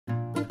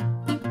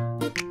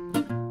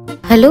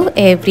Hello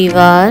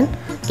everyone,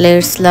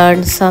 let's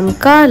learn some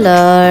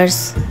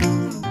colors.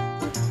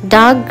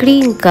 Dark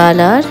green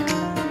color,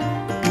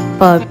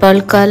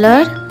 purple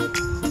color,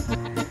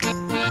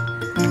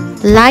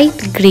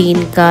 light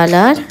green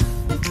color,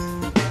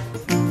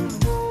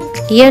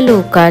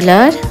 yellow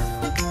color,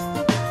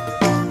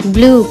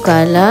 blue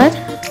color,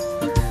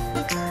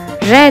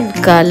 red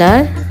color,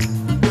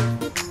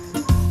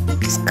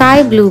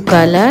 sky blue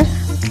color,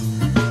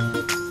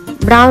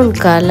 brown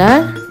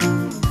color,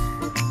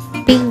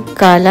 pink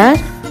color,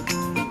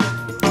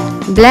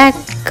 black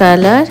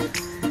color,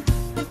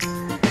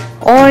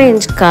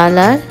 orange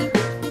color,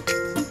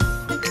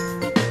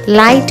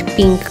 light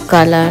pink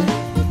color.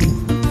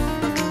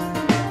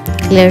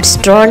 Let's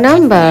draw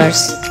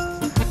numbers.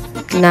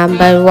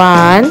 Number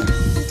 1,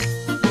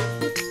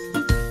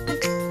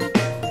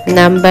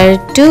 number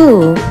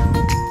 2,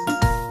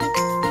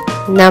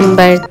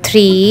 number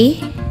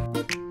 3,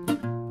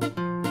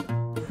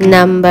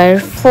 number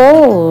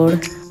 4,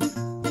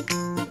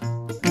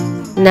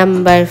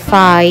 number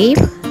 5,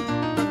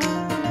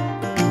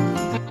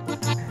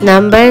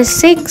 number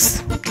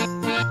 6,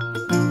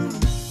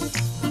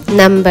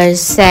 number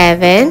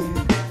 7,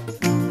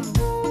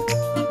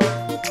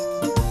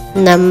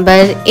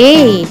 number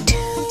 8,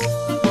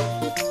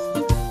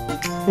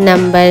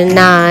 number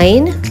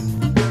 9,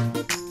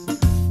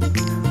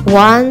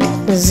 1,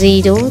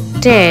 0,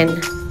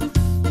 10,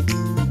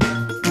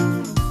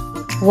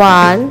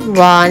 1,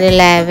 1,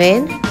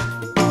 11,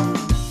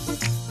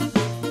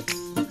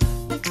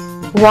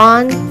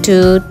 1,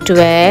 2,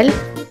 12,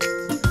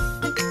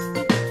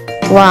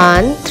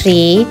 1,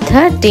 3,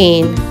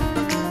 13,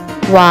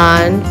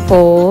 1,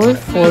 4,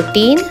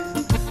 14,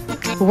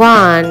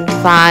 1,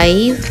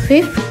 5,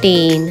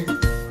 15,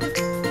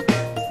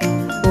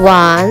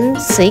 1,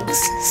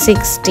 6,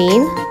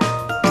 16,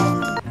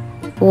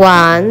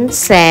 1,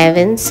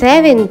 7,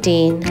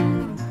 17,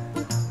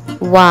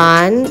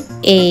 1,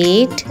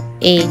 8,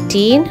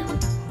 18,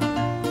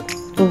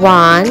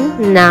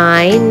 1,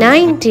 9,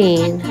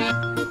 19,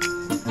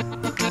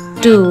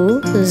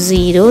 2,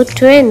 0,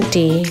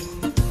 20,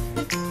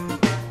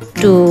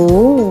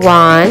 2,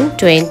 1,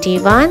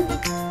 21,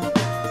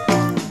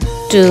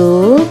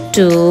 2,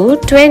 2,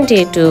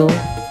 22,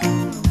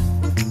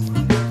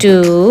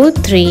 2,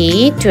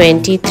 3,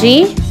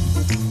 23,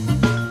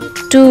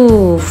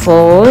 2,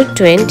 4,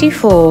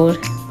 24,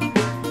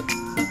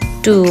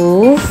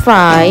 2,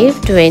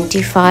 5,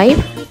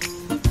 25,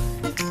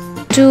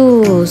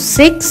 2,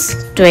 6,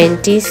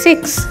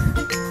 26,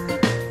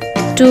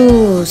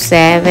 2,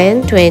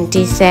 7,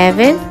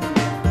 27,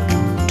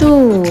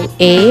 2,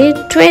 8,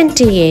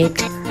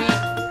 28,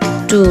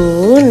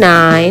 2,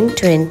 9,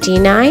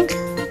 29,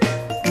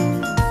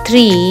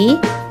 3,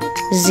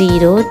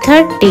 0,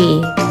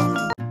 30,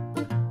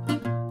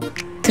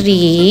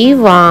 3,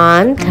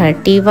 1,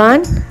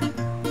 31,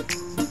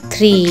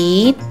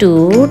 3,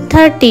 2,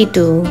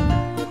 32,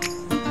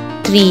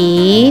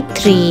 3,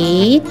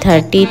 3,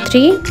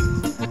 33,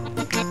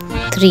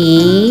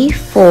 3,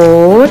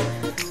 4,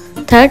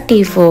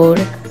 34,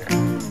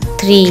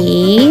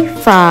 3,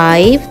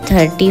 5,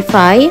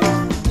 35,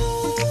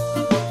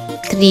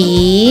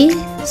 3,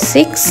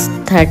 6,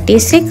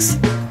 36,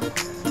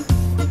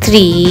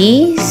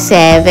 3,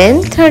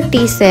 7,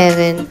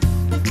 37,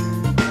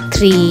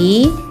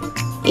 3,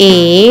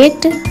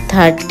 8,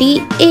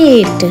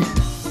 38,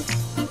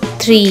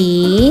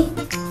 3,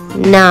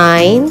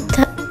 9,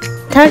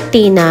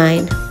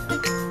 39,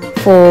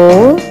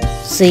 4,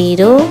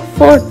 0,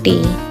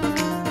 40,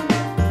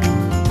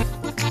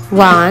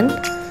 1,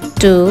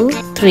 2,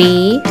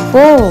 3,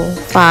 4,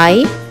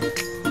 5,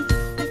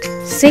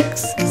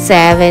 6,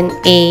 7,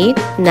 8,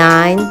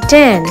 9,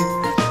 10,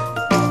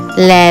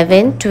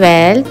 11,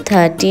 12,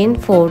 13,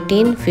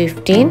 14,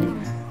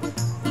 15,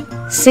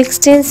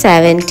 16,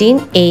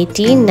 17,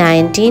 18,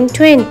 19,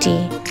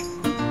 20,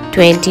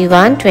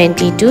 21,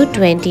 22,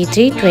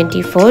 23,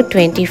 24,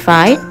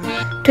 25,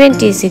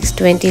 26,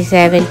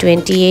 27,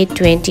 28,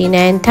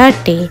 29,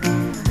 30,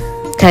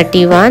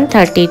 31,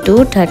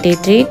 32,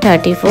 33,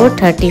 34,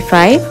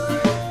 35,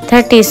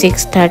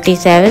 36,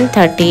 37,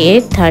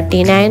 38,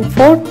 39,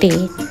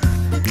 40.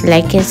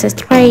 Like and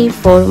subscribe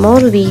for more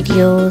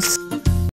videos.